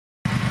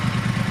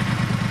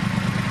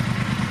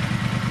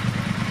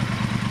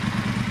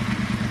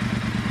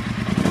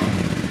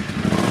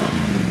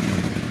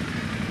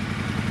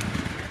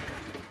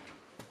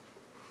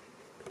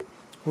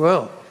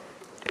Well,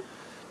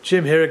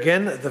 Jim here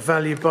again at the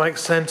Value Bike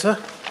Centre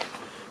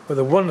with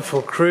a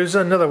wonderful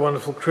cruiser, another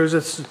wonderful cruiser.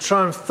 It's the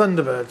Triumph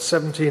Thunderbird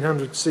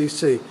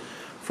 1700cc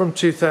from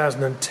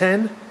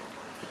 2010.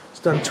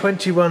 It's done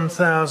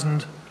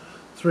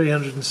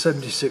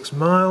 21,376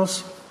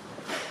 miles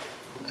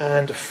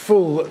and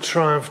full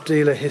Triumph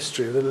dealer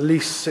history with at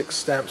least 6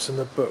 stamps in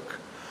the book.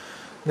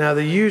 Now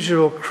the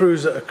usual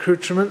cruiser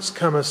accoutrements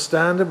come as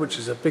standard, which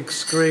is a big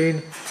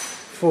screen,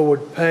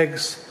 forward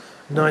pegs,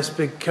 nice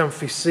big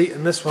comfy seat,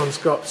 and this one's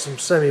got some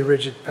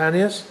semi-rigid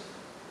panniers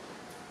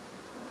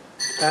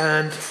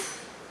and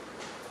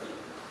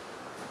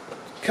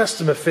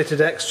customer fitted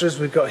extras.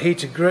 We've got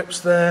heated grips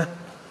there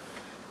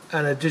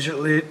and a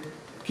digital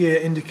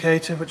gear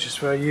indicator, which is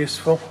very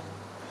useful.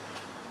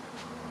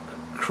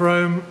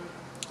 Chrome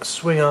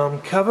swing arm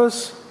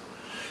covers,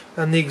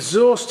 and the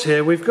exhaust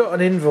here, we've got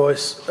an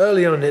invoice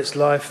early on in its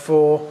life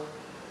for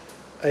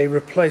a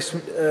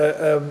replacement,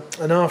 an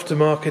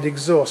aftermarket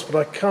exhaust, but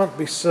I can't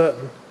be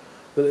certain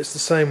that it's the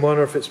same one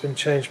or if it's been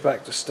changed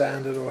back to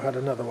standard or had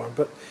another one,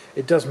 but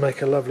it does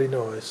make a lovely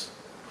noise.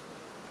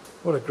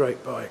 What a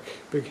great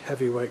bike, big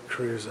heavyweight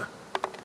cruiser.